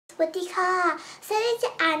สวัสดีค่ะเซเลจะ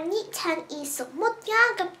อ่านนิทานอีสปมดงาม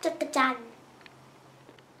กับจักรจันทร์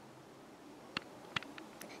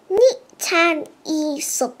นิทานอี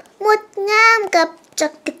สปมดงามกับจั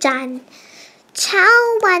กรจันทร์เช้า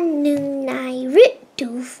วันหนึ่งในฤดู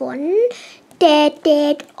ฝนแด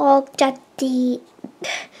ดออกจัดดี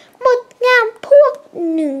มดงามพวก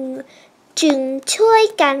หนึ่งจึงช่วย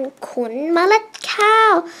กันขนเมล็ดข้า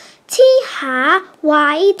วที่หาไว้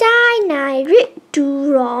ได้ในฤดู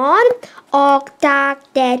ร้อนออกจาก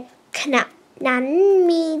แดดขณะนั้น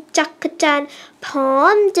มีจักรจันทร์พร้อ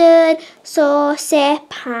มเดินโซเซ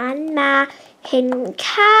ผ่านมาเห็น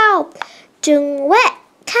ข้าวจึงแวะ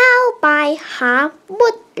เข้าไปหาม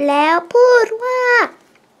ดแล้วพูดว่า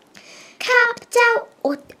ข้าพเจ้าอ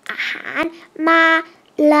ดอาหารมา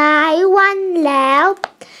หลายวันแล้ว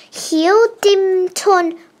หิวติมทน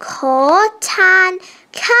ขอทาน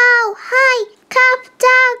ข้าวให้ข้าพเ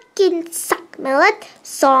จ้ากินสักเมล็ด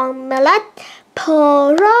2 เมล็ดพอ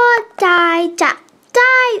รอดตายจะไ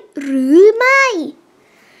ด้หรือไม่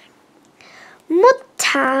มดถ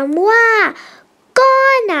ามว่าก็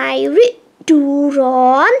ในฤดูร้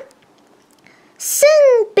อนซึ่ง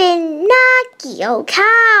เป็นหน้าเกี่ยว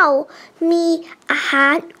ข้าวมีอาหา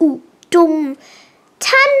รอุดม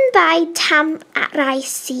ท่านไปทำอะไร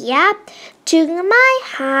เสียจึงไม่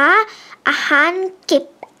หาอาหารเก็บ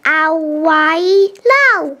เอาไว้เล่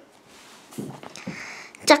า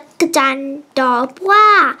จักรจันทร์ตอบว่า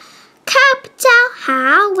ข้าพเจ้าหา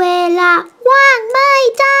เวลาว่างไม่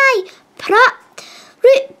ได้เพราะ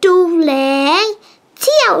ฤดูแล้งเ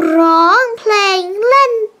ที่ยวร้องเพลงเล่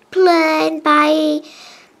นเพลินไป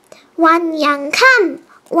วันยังค่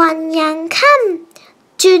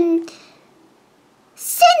ำจน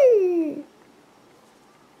สิ้น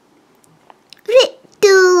ฤ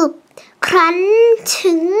ดูครั้น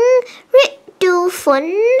ถึงฤดู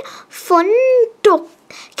ฝนตก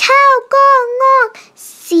ข้าวก็งอก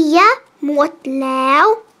เสียหมดแล้ว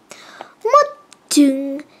มดจึง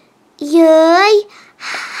เย้ย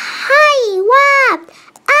ให้ว่า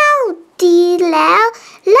อ้าวดีแล้ว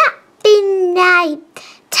ละเป็นไง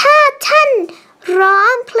ถ้าท่านร้อ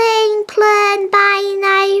งเพลงเพลินไปใน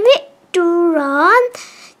ฤดูร้อน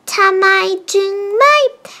ทำไมจึงไม่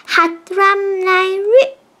หัดรำในฤ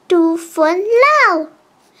ดูฝนเล่า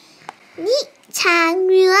นิทาน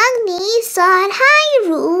เรื่องนี้สอนให้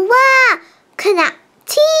รู้ว่าขณะ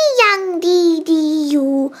ที่ยังดีอ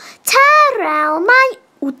ยู่ถ้าเราไม่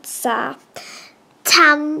อุตส่าห์ท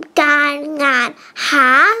ำการงานหา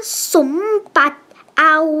สมบัติเอ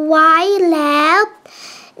าไว้แล้ว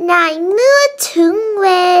ในเมื่อถึงเว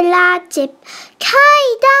ลาเจ็บไข้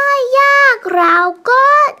ได้ยากเราก็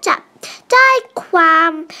จะได้ควา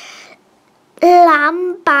มล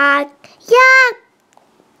ำบากยาก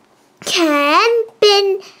แค้นเป็น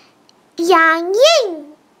อย่างยิ่ง